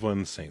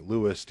Cleveland, St.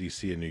 Louis,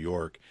 D.C., and New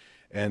York.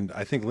 And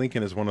I think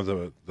Lincoln is one of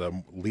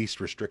the least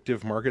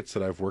restrictive markets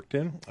that I've worked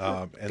in.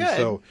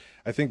 So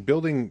I think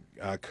building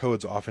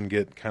codes often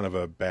get kind of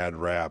a bad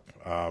rap.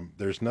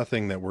 There's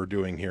nothing that we're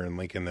doing here in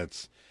Lincoln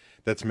that's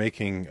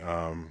making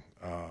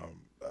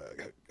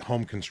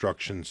home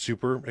construction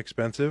super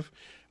expensive.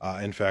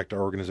 In fact,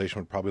 our organization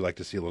would probably like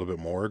to see a little bit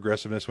more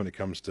aggressiveness when it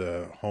comes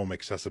to home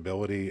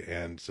accessibility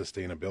and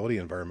sustainability,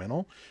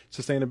 environmental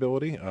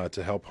sustainability,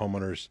 to help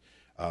homeowners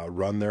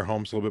run their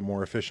homes a little bit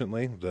more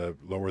efficiently,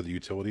 lower the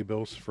utility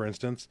bills, for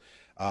instance.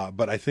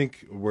 But I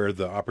think where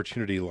the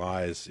opportunity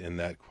lies in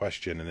that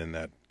question and in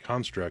that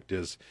construct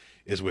is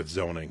with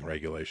zoning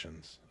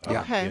regulations.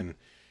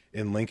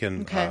 In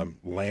Lincoln,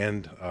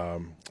 land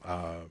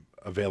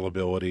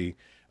availability,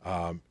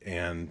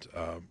 and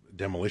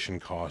demolition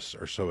costs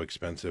are so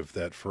expensive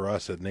that for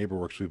us at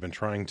NeighborWorks, we've been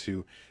trying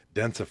to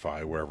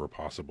densify wherever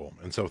possible.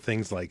 And so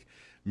things like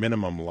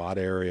minimum lot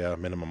area,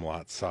 minimum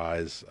lot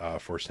size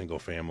for single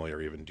family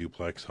or even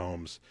duplex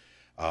homes,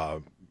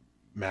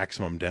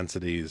 maximum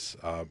densities,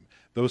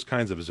 those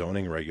kinds of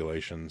zoning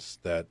regulations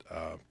that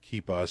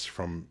keep us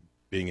from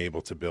being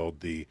able to build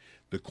the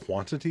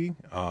quantity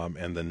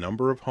and the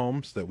number of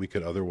homes that we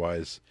could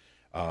otherwise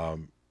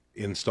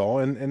install,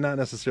 and not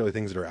necessarily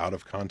things that are out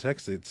of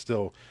context. It's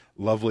still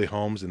lovely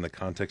homes in the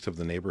context of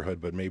the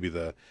neighborhood, but maybe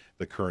the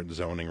current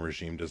zoning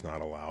regime does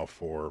not allow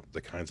for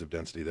the kinds of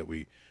density that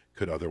we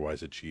could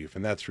otherwise achieve.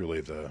 And that's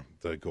really the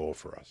goal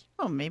for us.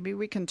 Well, maybe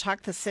we can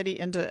talk the city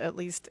into at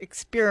least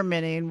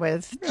experimenting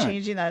with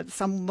changing that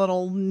some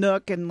little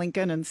nook in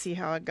Lincoln and see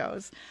how it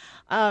goes.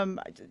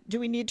 Do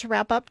we need to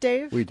wrap up,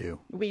 Dave? We do.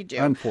 We do.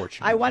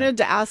 Unfortunately. I wanted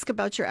to ask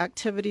about your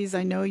activities.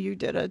 I know you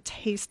did a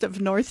Taste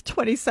of North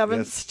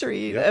 27th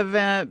Street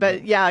event,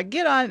 but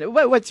get on.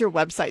 What's your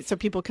website so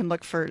people can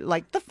look for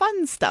like the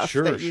fun stuff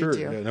that you do?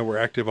 Sure. No, we're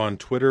active on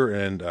Twitter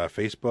and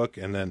Facebook,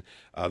 and then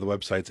the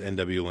website's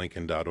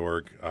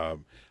nwlincoln.org.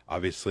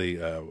 Obviously,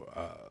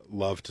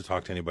 love to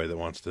talk to anybody that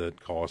wants to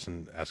call us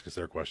and ask us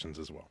their questions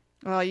as well.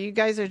 Well, you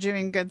guys are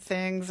doing good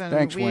things, and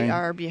Thanks, we Wayne.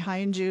 are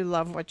behind you.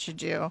 Love what you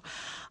do.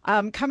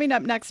 Coming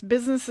up next,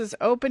 businesses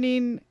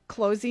opening,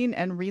 closing,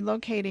 and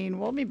relocating.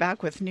 We'll be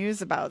back with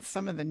news about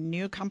some of the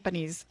new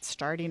companies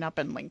starting up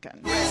in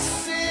Lincoln. This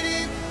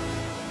city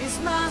is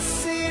my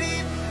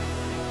city,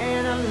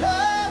 and I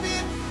love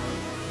it.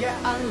 Yeah,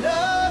 I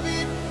love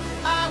it.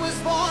 I was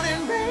born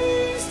and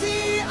raised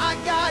here. I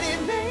got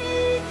it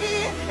made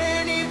here,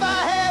 and if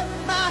I have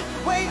my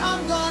way,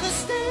 I'm gonna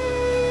stay.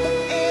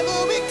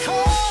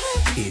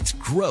 It's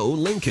Grow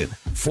Lincoln,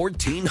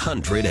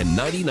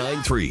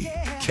 1499.3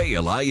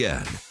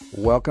 KLIN.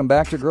 Welcome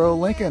back to Grow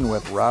Lincoln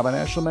with Robin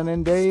Eshelman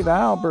and Dave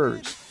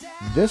Albers.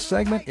 This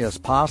segment is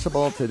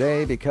possible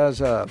today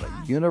because of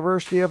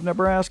University of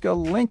Nebraska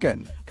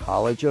Lincoln,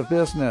 College of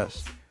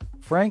Business,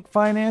 Frank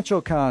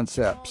Financial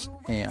Concepts,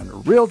 and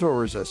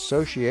Realtors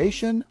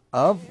Association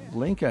of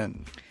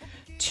Lincoln.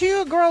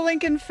 Two Grow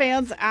Lincoln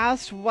fans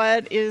asked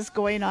what is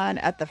going on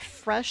at the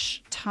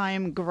Fresh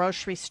Time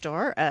grocery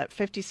store at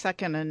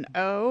 52nd and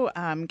O.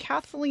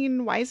 Kathleen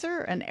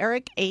Weiser and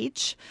Eric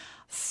H.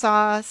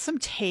 saw some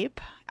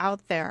tape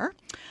out there.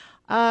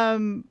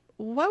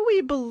 What we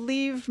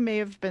believe may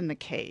have been the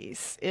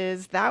case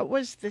is that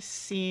was the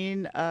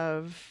scene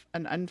of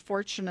an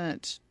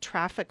unfortunate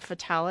traffic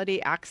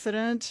fatality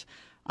accident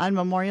on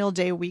Memorial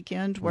Day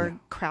weekend where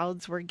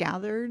crowds were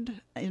gathered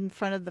in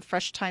front of the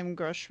Fresh Time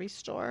grocery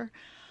store.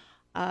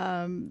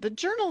 The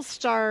Journal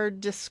Star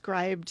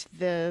described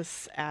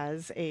this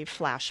as a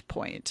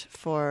flashpoint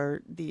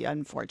for the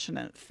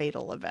unfortunate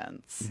fatal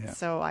events. Yeah.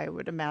 So I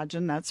would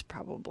imagine that's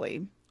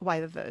probably why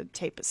the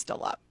tape is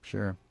still up.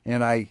 Sure.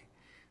 And I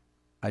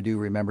do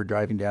remember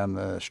driving down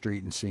the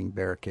street and seeing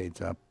barricades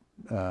up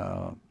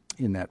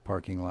in that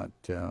parking lot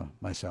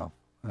myself.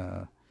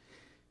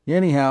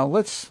 Anyhow,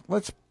 let's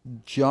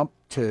jump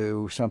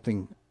to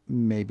something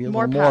maybe a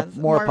little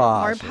more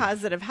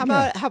positive. How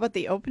about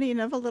the opening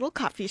of a little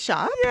coffee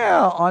shop?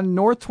 Yeah, on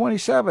North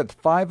 27th,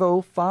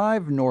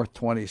 505 North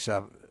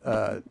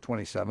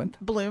 27th.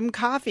 Bloom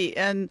Coffee,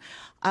 and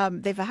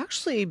they've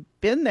actually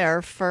been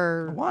there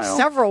for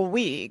several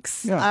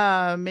weeks.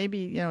 Yeah.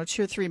 Maybe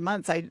 2 or 3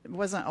 months. I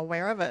wasn't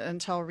aware of it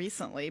until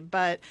recently,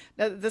 but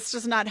this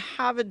does not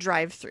have a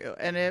drive-through,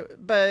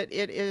 but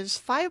it is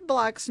 5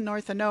 blocks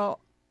north of O.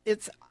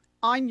 It's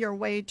on your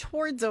way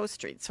towards O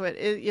Street. So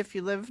if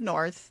you live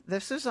north,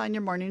 this is on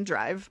your morning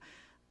drive.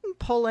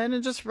 Pull in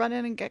and just run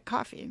in and get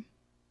coffee.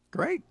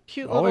 Great.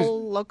 Cute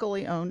little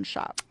locally owned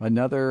shop.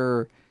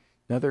 Another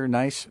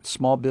nice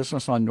small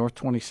business on North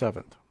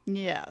 27th.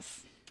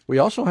 Yes. We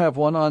also have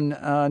one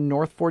on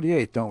North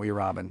 48th, don't we,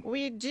 Robin?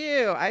 We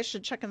do. I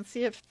should check and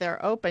see if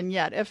they're open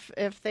yet.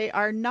 If they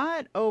are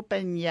not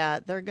open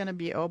yet, they're going to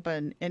be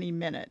open any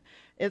minute.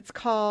 It's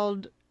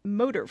called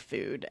Motor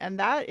Food, and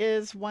that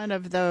is one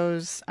of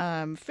those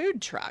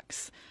food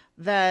trucks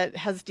that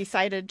has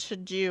decided to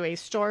do a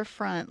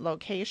storefront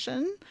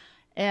location,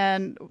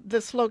 and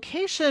this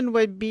location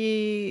would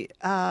be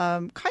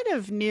kind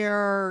of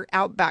near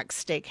Outback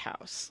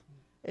Steakhouse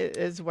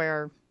is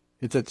where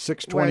it's at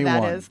 621.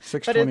 Where that is.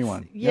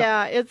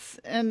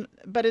 621.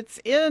 But it's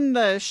in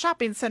the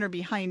shopping center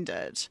behind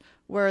it,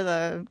 where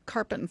the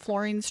carpet and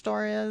flooring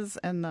store is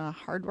and the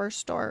hardware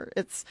store.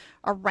 It's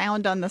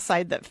around on the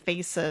side that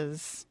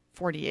faces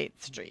 48th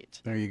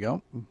Street. There you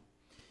go.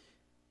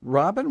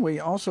 Robin, we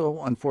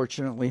also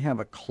unfortunately have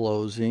a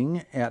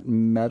closing at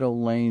Meadow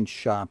Lane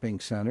Shopping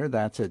Center.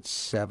 That's at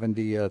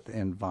 70th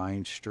and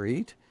Vine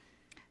Street.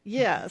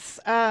 Yes.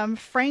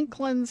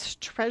 Franklin's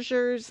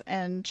Treasures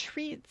and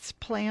Treats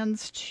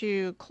plans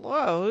to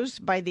close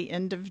by the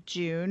end of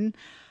June.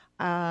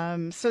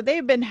 So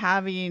they've been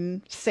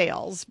having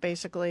sales,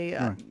 basically,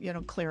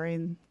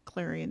 clearing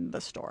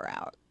the store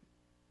out.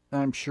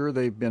 I'm sure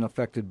they've been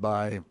affected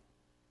by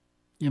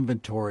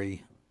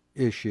inventory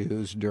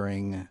issues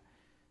during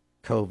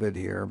COVID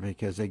here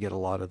because they get a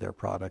lot of their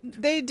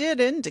product. They did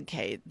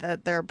indicate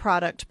that their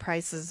product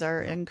prices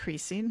are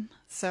increasing.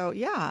 So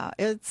yeah,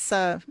 it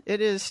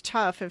is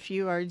tough if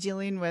you are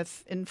dealing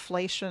with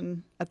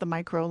inflation at the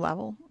micro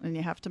level and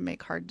you have to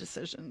make hard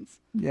decisions.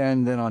 Yeah,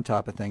 and then on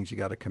top of things, you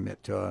got to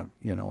commit to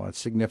a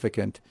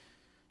significant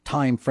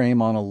time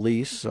frame on a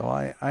lease. So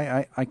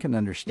I can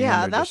understand.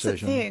 Yeah, their that's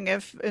decision. the thing.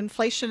 If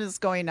inflation is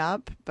going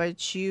up,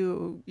 but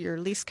your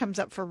lease comes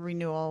up for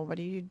renewal, what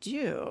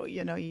do?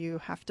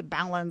 You have to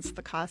balance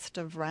the cost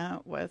of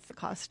rent with the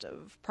cost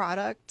of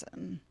product,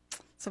 and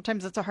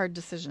sometimes it's a hard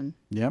decision.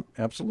 Yep,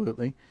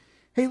 absolutely.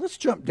 Hey, let's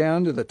jump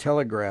down to the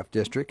Telegraph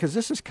District because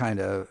this is kind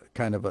of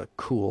a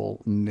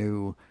cool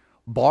new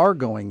bar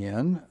going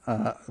in.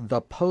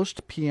 The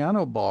Post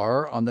Piano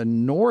Bar on the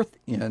north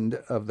end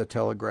of the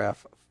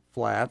Telegraph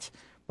Flats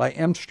by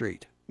M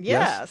Street.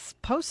 Yes,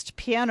 Post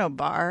Piano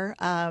Bar,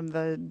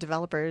 the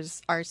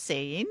developers are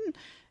saying,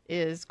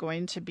 is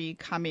going to be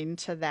coming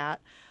to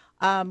that.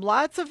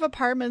 Lots of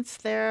apartments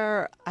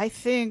there. I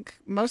think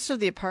most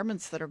of the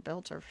apartments that are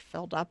built are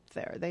filled up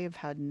there. They've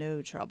had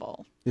no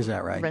trouble. Is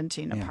that right?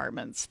 Renting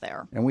apartments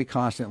there. And we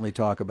constantly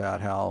talk about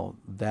how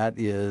that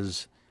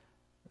is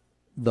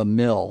the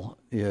mill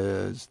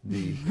is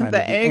the kind the of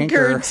the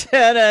anchor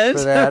tenant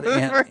for that,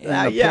 and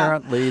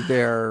apparently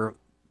yeah.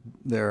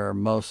 they're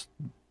most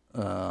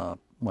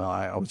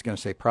I was going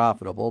to say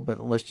profitable, but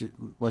let's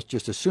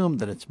just assume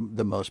that it's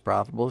the most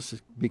profitable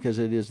because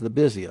it is the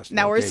busiest.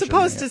 Now we're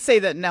supposed to say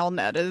that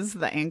Nelnet is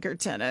the anchor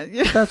tenant.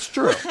 That's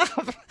true.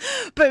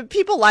 But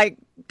people like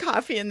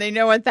coffee and they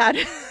know what that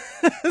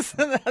is.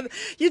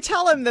 You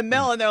tell them the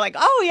mill and they're like,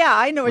 oh yeah,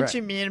 I know what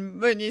you mean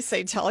when you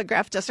say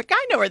Telegraph District.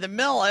 I know where the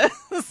mill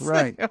is.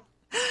 Right.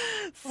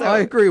 So I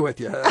agree with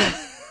you.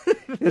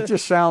 It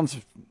just sounds,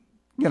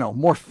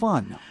 more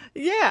fun.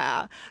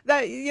 Yeah,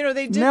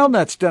 they did.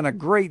 Nelnet's done a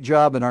great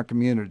job in our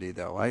community,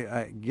 though.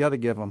 I got to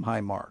give them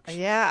high marks.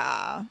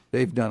 Yeah,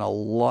 they've done a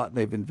lot.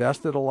 They've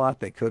invested a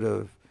lot. They could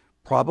have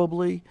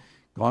probably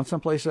gone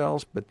someplace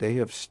else, but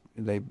they've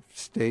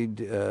stayed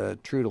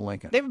true to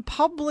Lincoln. They've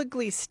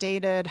publicly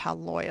stated how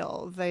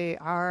loyal they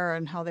are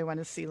and how they want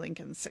to see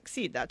Lincoln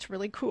succeed. That's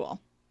really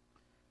cool.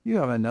 You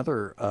have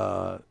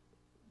another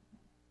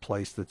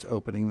place that's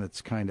opening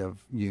that's kind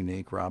of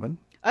unique, Robin.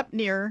 Up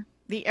near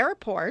the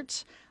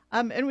airport.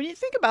 And when you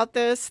think about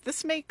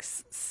this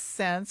makes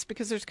sense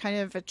because there's kind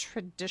of a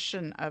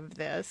tradition of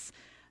this.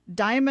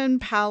 Diamond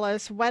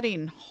Palace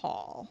Wedding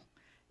Hall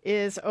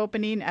is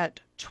opening at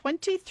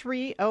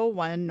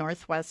 2301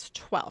 Northwest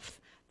 12th.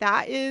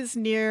 That is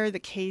near the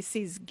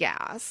Casey's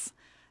Gas.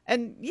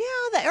 And yeah,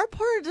 the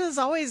airport has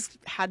always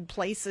had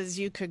places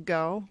you could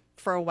go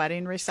for a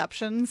wedding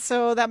reception,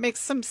 so that makes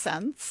some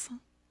sense.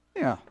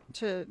 Yeah.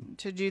 To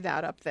do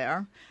that up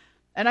there.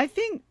 And I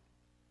think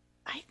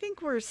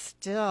we're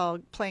still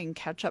playing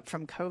catch up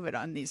from COVID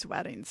on these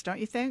weddings, don't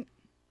you think?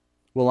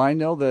 Well, I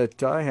know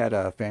that I had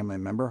a family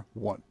member,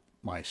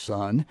 my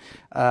son,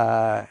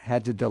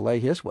 had to delay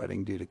his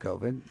wedding due to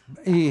COVID.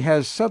 He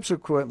has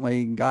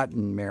subsequently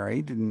gotten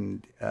married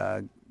and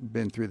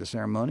been through the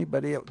ceremony,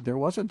 but there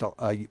wasn't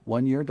a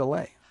 1-year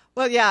delay.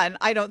 Well, yeah, and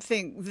I don't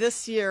think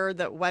this year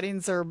that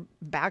weddings are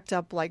backed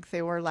up like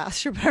they were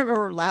last year. But I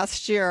remember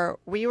last year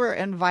we were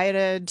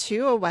invited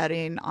to a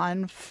wedding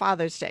on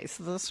Father's Day.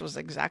 So this was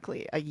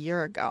exactly a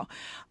year ago.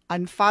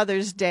 On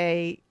Father's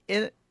Day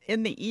in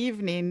the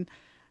evening,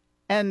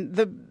 and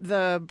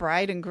the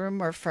bride and groom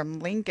were from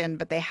Lincoln,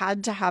 but they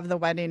had to have the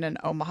wedding in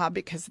Omaha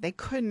because they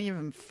couldn't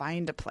even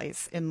find a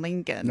place in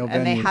Lincoln. No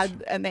and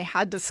venues. they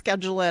had to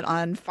schedule it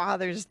on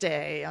Father's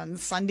Day on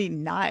Sunday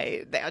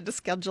night. They had to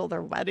schedule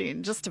their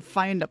wedding just to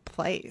find a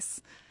place.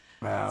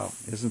 Wow,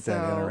 isn't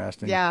that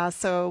interesting? Yeah,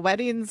 so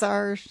weddings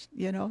are,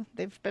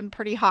 they've been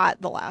pretty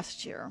hot the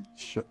last year.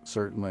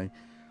 Certainly.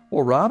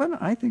 Well, Robin,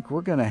 I think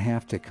we're going to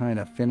have to kind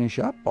of finish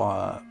up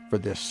for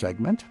this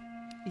segment.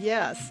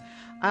 Yes.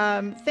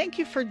 Thank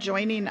you for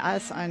joining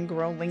us on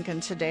Grow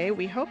Lincoln today.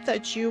 We hope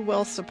that you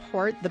will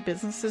support the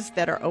businesses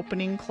that are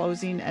opening,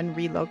 closing, and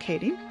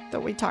relocating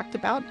that we talked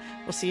about.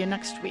 We'll see you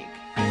next week.